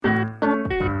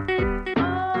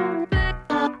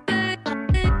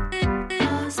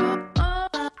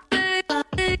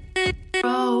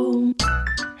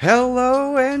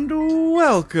Hello and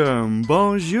welcome,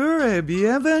 bonjour et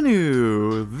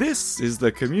bienvenue. This is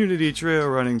the Community Trail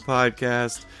Running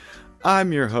Podcast.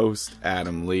 I'm your host,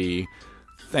 Adam Lee.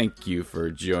 Thank you for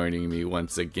joining me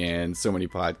once again. So many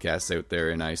podcasts out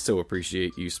there, and I so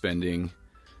appreciate you spending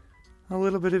a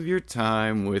little bit of your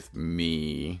time with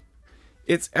me.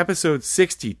 It's episode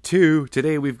 62.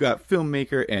 Today we've got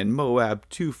filmmaker and Moab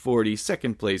 240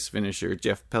 second place finisher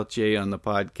Jeff Pelletier on the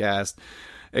podcast.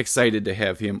 Excited to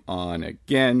have him on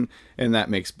again, and that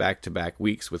makes back-to-back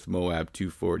weeks with Moab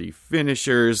 240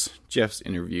 finishers. Jeff's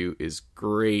interview is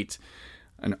great.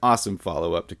 An awesome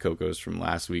follow-up to Coco's from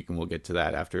last week, and we'll get to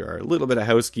that after our little bit of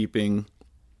housekeeping.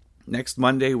 Next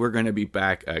Monday, we're going to be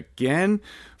back again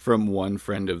from one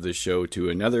friend of the show to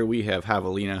another. We have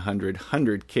Javelina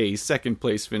 100K second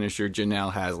place finisher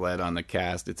Janelle Haslet on the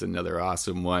cast. It's another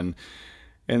awesome one,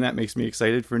 and that makes me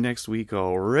excited for next week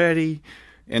already.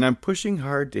 And I'm pushing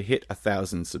hard to hit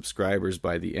 1,000 subscribers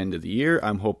by the end of the year.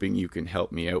 I'm hoping you can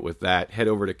help me out with that. Head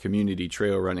over to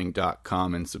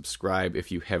communitytrailrunning.com and subscribe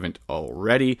if you haven't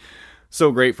already.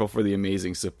 So grateful for the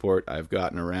amazing support I've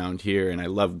gotten around here, and I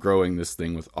love growing this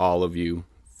thing with all of you.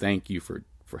 Thank you for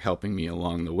helping me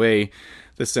along the way.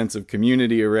 The sense of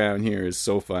community around here is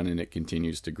so fun, and it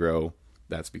continues to grow.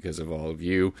 That's because of all of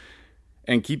you.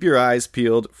 And keep your eyes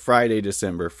peeled. Friday,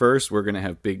 December 1st, we're going to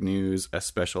have big news, a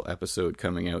special episode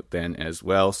coming out then as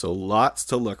well. So lots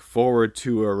to look forward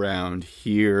to around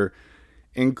here,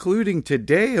 including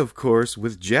today, of course,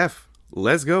 with Jeff.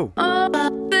 Let's go.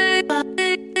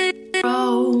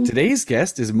 Today's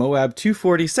guest is Moab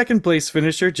 240 second place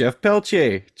finisher Jeff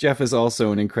Pelletier. Jeff is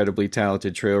also an incredibly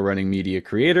talented trail running media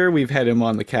creator. We've had him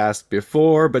on the cast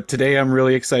before, but today I'm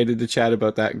really excited to chat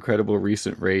about that incredible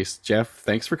recent race. Jeff,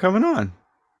 thanks for coming on.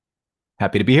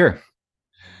 Happy to be here.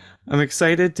 I'm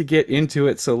excited to get into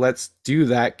it, so let's do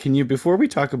that. Before we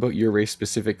talk about your race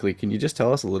specifically, can you just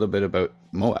tell us a little bit about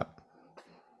Moab?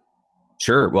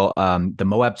 Sure. Well, the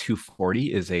Moab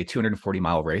 240 is a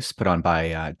 240-mile race put on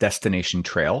by Destination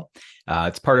Trail.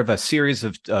 It's part of a series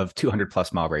of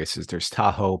 200-plus mile races. There's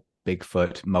Tahoe,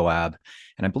 Bigfoot, Moab,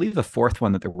 and I believe the fourth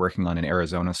one that they're working on in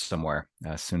Arizona somewhere,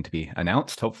 soon to be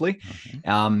announced, hopefully.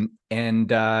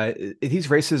 Okay. These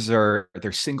races they're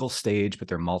single stage, but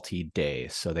they're multi-day.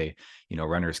 So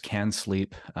runners can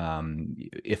sleep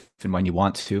if and when you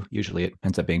want to. Usually it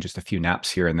ends up being just a few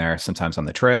naps here and there, sometimes on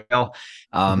the trail.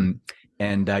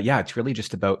 It's really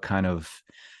just about kind of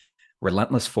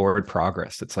relentless forward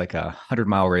progress. It's like a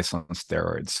 100-mile race on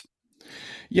steroids.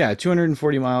 Yeah,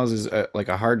 240 miles is like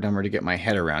a hard number to get my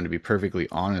head around, to be perfectly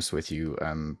honest with you.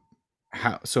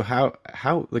 Give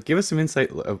us some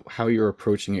insight of how you're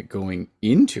approaching it going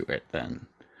into it then.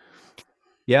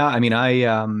 Yeah, I mean, I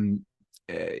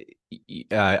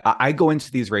go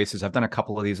into these races. I've done a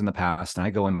couple of these in the past, and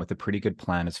I go in with a pretty good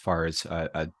plan as far as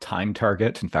a time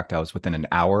target. In fact, I was within an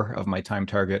hour of my time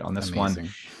target on this Amazing.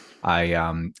 one.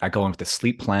 I go in with a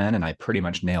sleep plan, and I pretty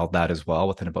much nailed that as well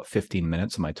within about 15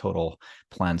 minutes of my total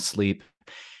planned sleep.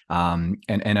 And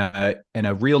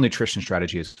a real nutrition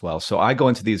strategy as well. So I go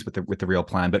into these with the real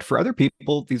plan. But for other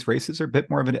people, these races are a bit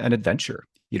more of an adventure.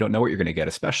 You don't know what you're going to get,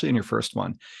 especially in your first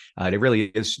one. It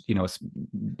really is, it's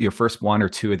your first one or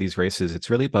two of these races. It's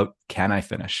really about, can I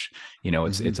finish?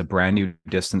 It's a brand new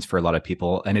distance for a lot of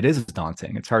people, and it is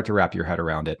daunting. It's hard to wrap your head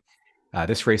around it.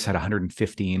 This race had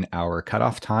 115-hour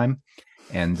cutoff time,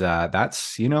 and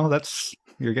that's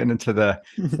you're getting into the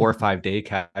 4 or 5 day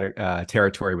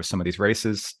territory with some of these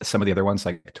races. Some of the other ones,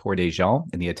 like Tour des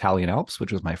Géants in the Italian Alps,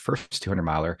 which was my first 200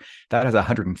 miler, that has a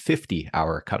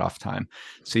 150-hour cutoff time.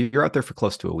 So you're out there for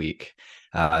close to a week.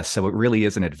 So it really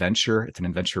is an adventure. It's an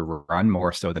adventure run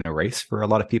more so than a race for a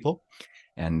lot of people.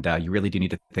 And you really do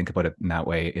need to think about it in that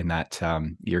way, in that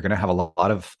you're going to have a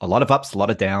lot of ups, a lot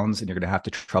of downs, and you're going to have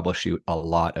to troubleshoot a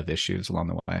lot of issues along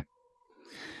the way.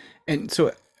 And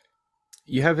so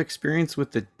you have experience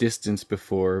with the distance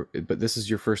before, but this is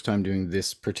your first time doing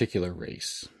this particular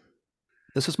race.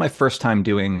 This is my first time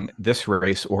doing this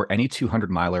race or any 200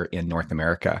 miler in North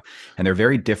America. And they're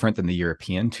very different than the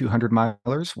European 200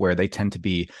 milers, where they tend to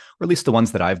be, or at least the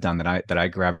ones that I've done that I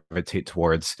gravitate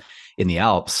towards in the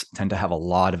Alps, tend to have a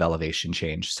lot of elevation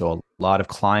change. So a lot of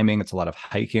climbing, it's a lot of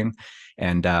hiking.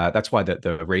 And that's why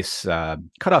the race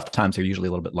cutoff times are usually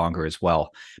a little bit longer as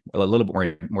well, a little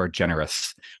bit more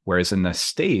generous. Whereas in the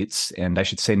States, and I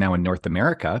should say now in North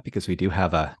America, because we do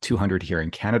have a 200 here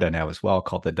in Canada now as well,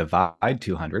 called the Divide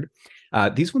 200,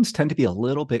 these ones tend to be a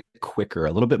little bit quicker,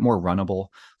 a little bit more runnable,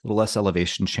 a little less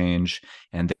elevation change,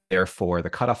 and therefore the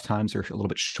cutoff times are a little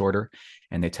bit shorter,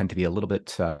 and they tend to be a little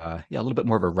bit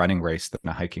more of a running race than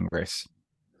a hiking race.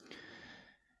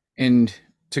 And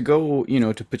to go,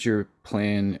 to put your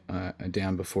plan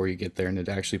down before you get there and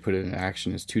to actually put it in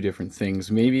action is two different things.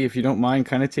 Maybe if you don't mind,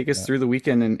 kind of take us Yeah. through the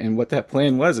weekend and what that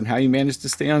plan was and how you managed to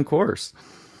stay on course.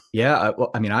 Yeah,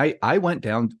 well, I mean, I went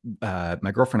down.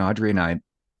 My girlfriend Audrey and I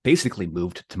basically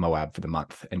moved to Moab for the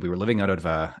month, and we were living out of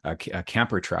a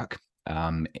camper truck.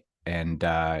 And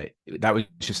that was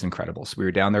just incredible. So we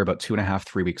were down there about 2.5,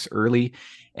 3 weeks early,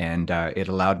 and it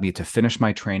allowed me to finish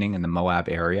my training in the Moab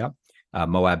area.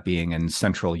 Moab being in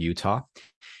central Utah,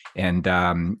 and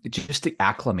just to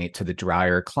acclimate to the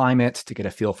drier climate, to get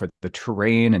a feel for the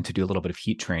terrain, and to do a little bit of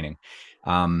heat training.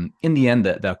 In the end,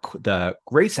 the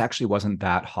race actually wasn't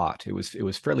that hot. It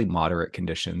was fairly moderate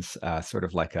conditions, sort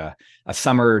of like a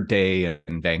summer day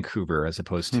in Vancouver, as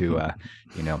opposed to a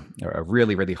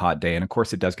really really hot day. And of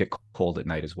course, it does get cold at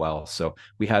night as well. So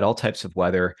we had all types of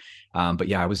weather. But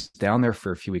yeah, I was down there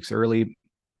for a few weeks early,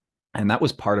 and that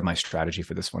was part of my strategy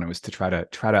for this one. It was to try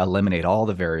to eliminate all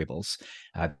the variables.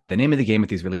 The name of the game with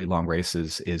these really long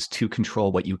races is to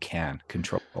control what you can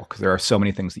control, because there are so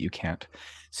many things that you can't.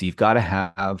 So you've got to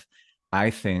have, I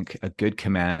think, a good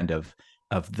command of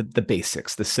the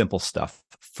basics, the simple stuff: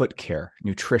 foot care,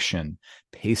 nutrition,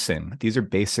 pacing. These are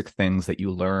basic things that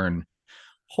you learn,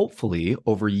 hopefully,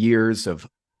 over years of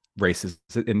races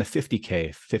in the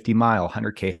 50K, 50 mile,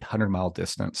 100K, 100-mile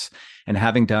distance. And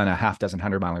having done a half dozen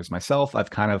 100-milers myself,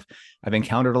 I've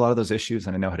encountered a lot of those issues,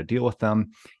 and I know how to deal with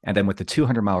them. And then with the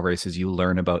 200-mile races, you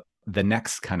learn about the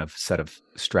next kind of set of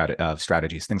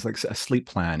strategies, things like a sleep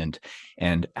plan,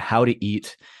 and how to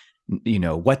eat,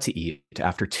 what to eat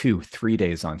after 2-3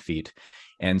 days on feet.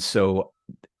 And so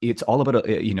it's all about,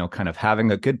 kind of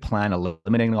having a good plan,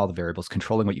 eliminating all the variables,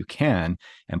 controlling what you can.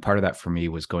 And part of that for me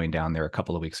was going down there a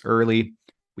couple of weeks early.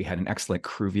 We had an excellent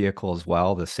crew vehicle as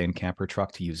well, the same camper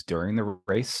truck to use during the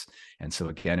race. And so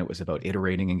again, it was about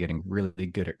iterating and getting really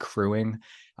good at crewing.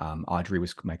 Audrey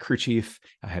was my crew chief.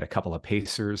 I had a couple of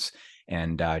pacers,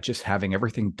 and just having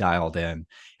everything dialed in.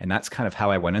 And that's kind of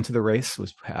how I went into the race,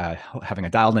 was having a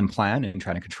dialed in plan and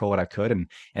trying to control what I could. And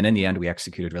in the end, we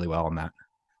executed really well on that.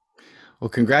 Well,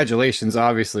 congratulations.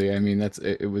 Obviously, I mean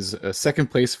it was a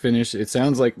second place finish. It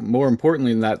sounds like more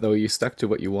importantly than that, though, you stuck to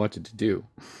what you wanted to do.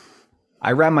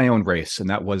 I ran my own race, and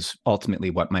that was ultimately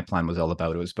what my plan was all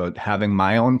about. It was about having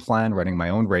my own plan, running my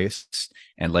own race,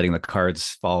 and letting the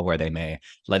cards fall where they may.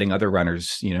 Letting other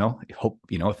runners, hope,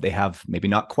 if they have maybe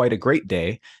not quite a great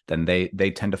day, then they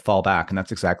tend to fall back, and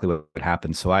that's exactly what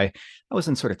happened. So I was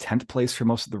in sort of 10th place for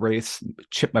most of the race,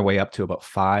 chipped my way up to about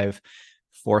 4th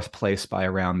place by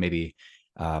around maybe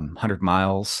 100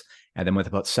 miles. And then with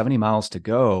about 70 miles to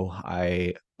go,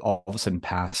 I all of a sudden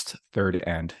passed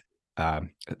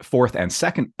fourth and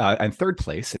second and third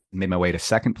place, and made my way to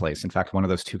second place. In fact, one of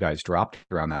those two guys dropped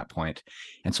around that point.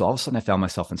 And so all of a sudden I found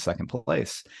myself in second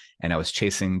place, and I was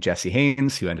chasing Jesse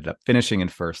Haynes, who ended up finishing in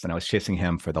first. And I was chasing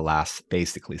him for the last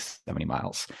basically 70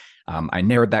 miles. I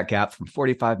narrowed that gap from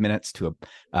 45 minutes to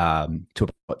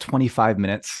about 25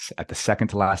 minutes at the second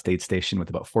to last aid station with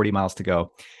about 40 miles to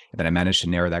go. And then I managed to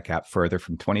narrow that gap further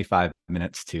from 25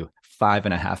 minutes to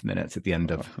 5.5 minutes at the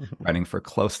end of running for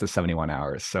close to 71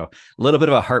 hours. So a little bit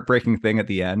of a heartbreaking thing at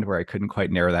the end where I couldn't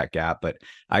quite narrow that gap, but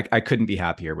I couldn't be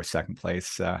happier with second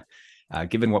place,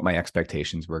 given what my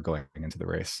expectations were going into the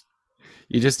race.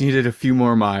 You just needed a few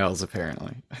more miles,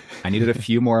 apparently. I needed a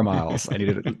few more miles. I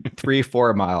needed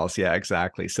 3-4 miles. Yeah,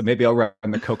 exactly. So maybe I'll run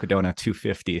the Cocodona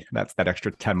 250. That's that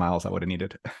extra 10 miles I would have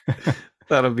needed.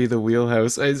 That'll be the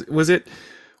wheelhouse. Was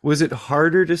it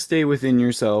harder to stay within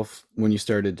yourself when you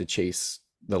started to chase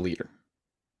the leader?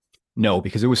 No,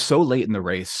 because it was so late in the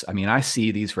race. I mean, I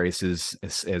see these races,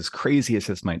 as crazy as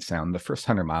this might sound, the first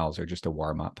 100 miles are just a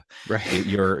warm up. Right.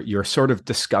 You're sort of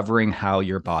discovering how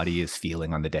your body is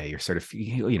feeling on the day. You're sort of,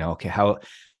 okay, how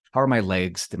are my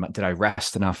legs? Did I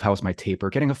rest enough? How's my taper?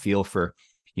 Getting a feel for,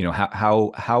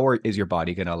 is your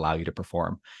body going to allow you to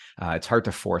perform? It's hard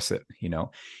to force it,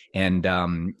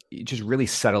 and just really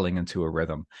settling into a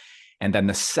rhythm. And then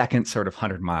the second sort of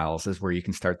 100 miles is where you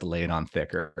can start to lay it on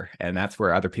thicker. And that's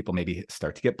where other people maybe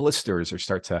start to get blisters or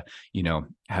start to,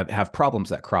 have problems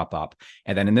that crop up.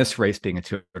 And then in this race, being a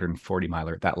 240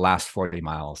 miler, that last 40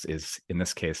 miles is, in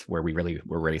this case, where we really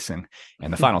were racing.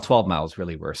 And the final 12 miles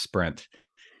really were a sprint.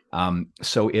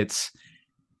 So it's,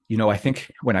 I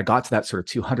think when I got to that sort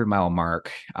of 200-mile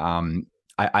mark,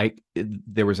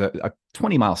 there was a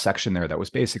 20-mile section there that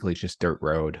was basically just dirt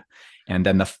road. And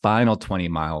then the final 20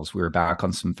 miles, we were back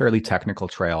on some fairly technical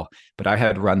trail, but I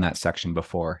had run that section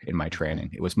before in my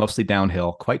training. It was mostly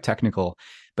downhill, quite technical,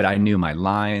 but I knew my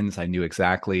lines. I knew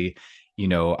exactly,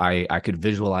 I could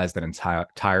visualize that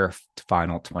entire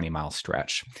final 20-mile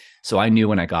stretch. So I knew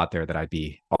when I got there that I'd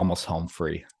be almost home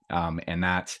free. And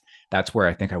that's where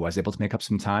I think I was able to make up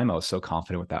some time. I was so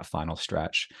confident with that final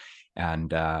stretch.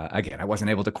 And again, I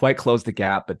wasn't able to quite close the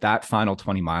gap, but that final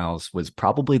 20 miles was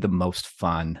probably the most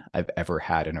fun I've ever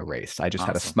had in a race. I just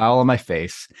had a Awesome. smile on my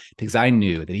face because I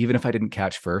knew that even if I didn't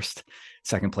catch first,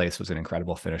 second place was an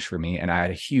incredible finish for me. And I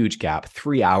had a huge gap,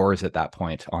 3 hours at that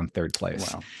point on third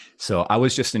place. Wow. So I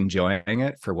was just enjoying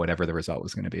it for whatever the result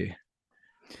was going to be.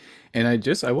 And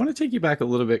I want to take you back a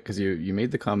little bit because you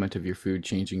made the comment of your food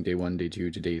changing day one, day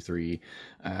two to day three,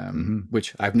 Mm-hmm.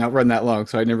 which I've not run that long,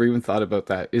 so I never even thought about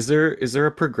that. Is there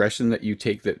a progression that you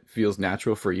take that feels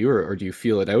natural for you, or do you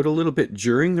feel it out a little bit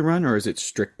during the run, or is it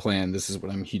strict plan? This is what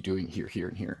I'm doing here, here,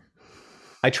 and here.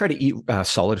 I try to eat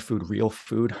solid food, real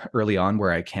food early on where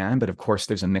I can, but of course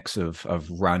there's a mix of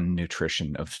run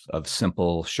nutrition of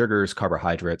simple sugars,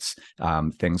 carbohydrates,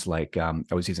 things like I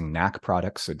was using NAC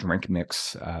products, a drink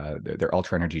mix, their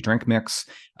ultra energy drink mix,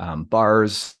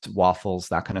 bars, waffles,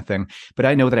 that kind of thing. But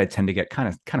I know that I tend to get kind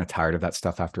of tired of that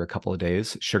stuff after a couple of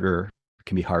days. Sugar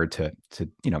can be hard to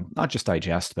not just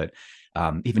digest, but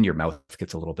even your mouth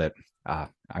gets a little bit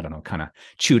I don't know, kind of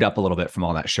chewed up a little bit from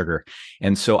all that sugar.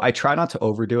 And so I try not to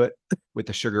overdo it with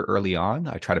the sugar early on.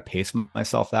 I try to pace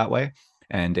myself that way.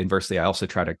 And inversely, I also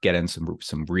try to get in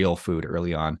some real food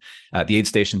early on. The aid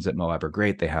stations at Moab are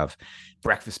great. They have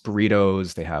breakfast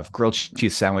burritos, they have grilled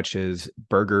cheese sandwiches,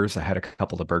 burgers. I had a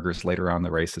couple of burgers later on in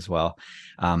the race as well.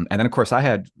 And then, of course, I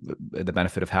had the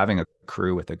benefit of having a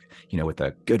crew with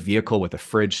a good vehicle with a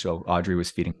fridge. So Audrey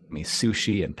was feeding me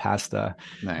sushi and pasta,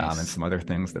 and Nice. some other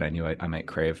things that I knew I might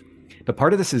crave. But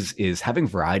part of this is having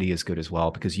variety is good as well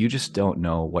because you just don't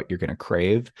know what you're going to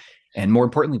crave, and more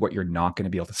importantly, what you're not going to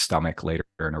be able to stomach later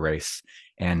in a race.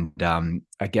 And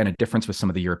again, a difference with some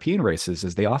of the European races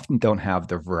is they often don't have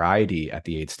the variety at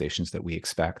the aid stations that we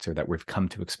expect or that we've come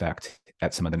to expect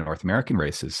at some of the North American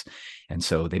races. And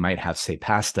so they might have, say,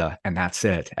 pasta, and that's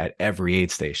it at every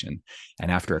aid station. And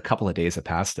after a couple of days of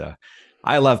pasta,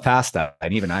 I love pasta,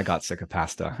 and even I got sick of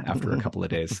pasta after a couple of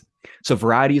days. So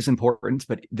variety is important,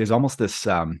 but there's almost this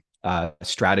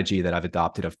strategy that I've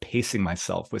adopted of pacing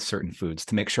myself with certain foods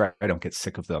to make sure I don't get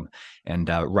sick of them. And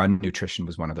run nutrition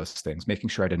was one of those things, making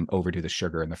sure I didn't overdo the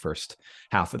sugar in the first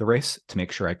half of the race to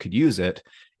make sure I could use it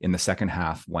in the second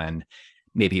half when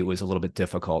maybe it was a little bit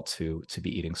difficult to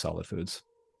be eating solid foods.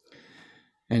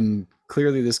 And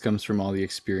clearly, this comes from all the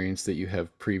experience that you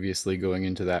have previously going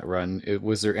into that run.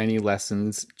 Was there any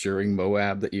lessons during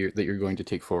Moab that you're going to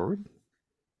take forward?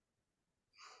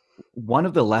 One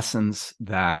of the lessons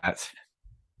that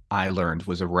I learned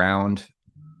was around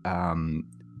um,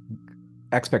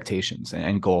 expectations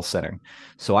and goal setting.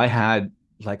 So I had,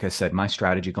 like I said, my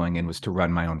strategy going in was to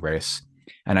run my own race.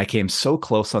 And I came so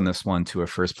close on this one to a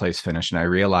first place finish. And I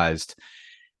realized,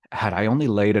 had I only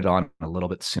laid it on a little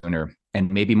bit sooner,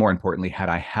 and maybe more importantly, had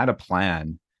I had a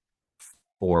plan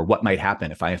for what might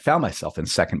happen if I found myself in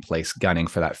second place gunning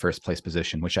for that first place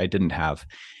position, which I didn't have.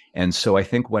 And so I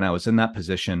think when I was in that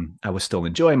position, I was still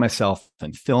enjoying myself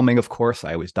and filming, of course.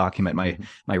 I always document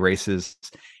my races,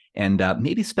 and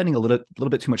maybe spending a little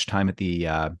bit too much time at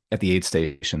the aid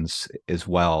stations as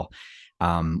well,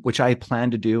 which I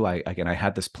planned to do. I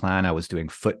had this plan. I was doing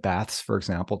foot baths, for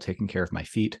example, taking care of my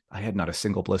feet. I had not a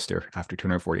single blister after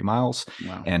 240 miles,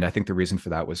 Wow. and I think the reason for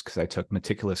that was because I took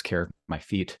meticulous care of my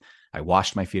feet. I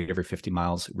washed my feet every 50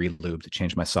 miles, re-lubed,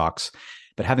 changed my socks.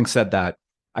 But having said that,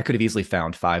 I could have easily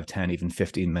found 5, 10, even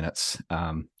 15 minutes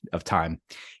of time.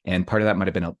 And part of that might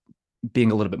have been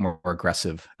being a little bit more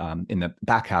aggressive in the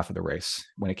back half of the race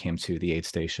when it came to the aid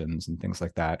stations and things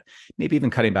like that. Maybe even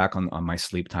cutting back on my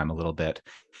sleep time a little bit,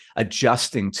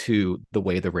 adjusting to the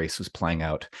way the race was playing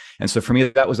out. And so for me,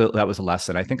 that was a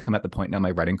lesson. I think I'm at the point now in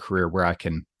my running career where I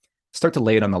can start to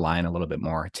lay it on the line a little bit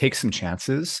more, take some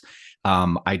chances.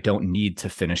 I don't need to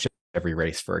finish every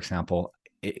race, for example.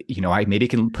 I maybe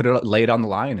can lay it on the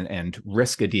line and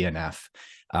risk a DNF,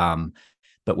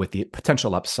 but with the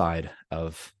potential upside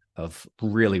of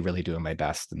really, really doing my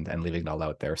best and leaving it all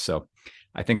out there. So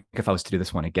I think if I was to do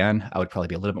this one again, I would probably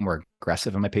be a little bit more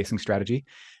aggressive in my pacing strategy.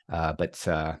 But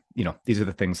these are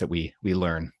the things that we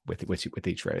learn with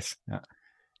each race. Yeah.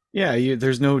 Yeah,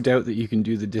 there's no doubt that you can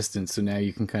do the distance, so now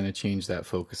you can kind of change that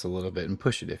focus a little bit and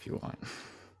push it if you want.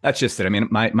 That's just it. I mean,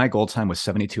 my goal time was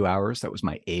 72 hours. That was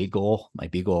my A goal. My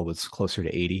B goal was closer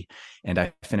to 80, and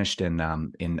I finished in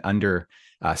under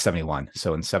 71.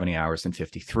 So in 70 hours and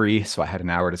 53. So I had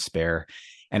an hour to spare.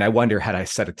 And I wonder, had I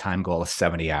set a time goal of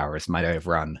 70 hours, might I have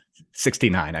run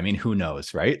 69? I mean, who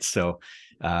knows, right? So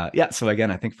yeah. So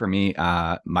again, I think for me,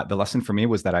 the lesson for me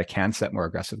was that I can set more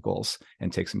aggressive goals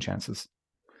and take some chances.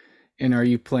 And are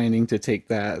you planning to take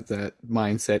that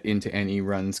mindset into any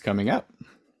runs coming up?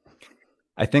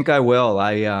 I think I will.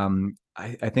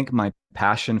 I think my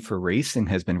passion for racing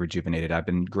has been rejuvenated. I've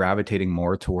been gravitating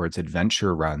more towards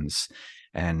adventure runs,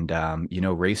 and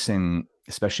racing,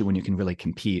 especially when you can really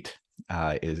compete,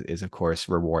 is of course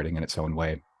rewarding in its own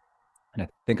way. And I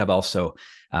think I've also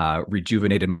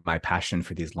rejuvenated my passion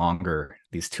for these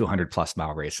 200 plus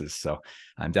mile races. So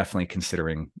I'm definitely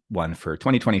considering one for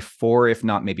 2024, if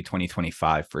not maybe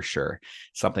 2025 for sure.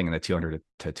 Something in the 200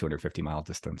 to 250 mile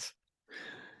distance.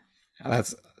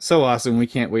 That's so awesome. We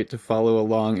can't wait to follow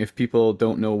along. If people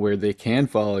don't know where they can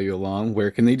follow you along, where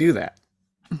can they do that?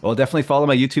 Well, definitely follow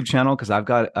my YouTube channel because I've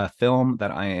got a film that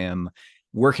I am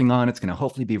working on. It's going to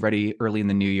hopefully be ready early in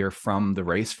the new year from the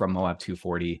race from Moab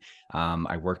 240.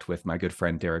 I worked with my good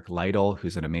friend Derek Lytle,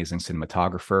 who's an amazing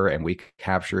cinematographer, and we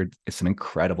captured some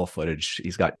incredible footage.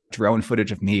 He's got drone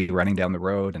footage of me running down the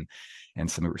road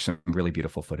and some really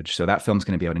beautiful footage. So that film's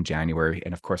going to be out in January.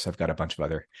 And of course, I've got a bunch of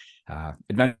other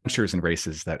adventures and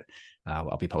races that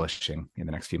I'll be publishing in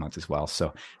the next few months as well.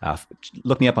 So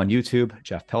look me up on YouTube,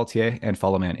 Jeff Pelletier, and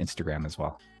follow me on Instagram as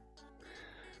well.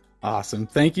 Awesome.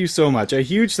 Thank you so much. A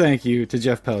huge thank you to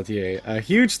Jeff Pelletier. A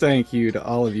huge thank you to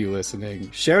all of you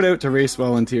listening. Shout out to race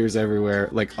volunteers everywhere,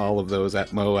 like all of those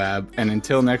at Moab. And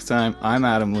until next time, I'm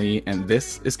Adam Lee, and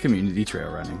this is Community Trail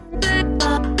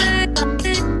Running.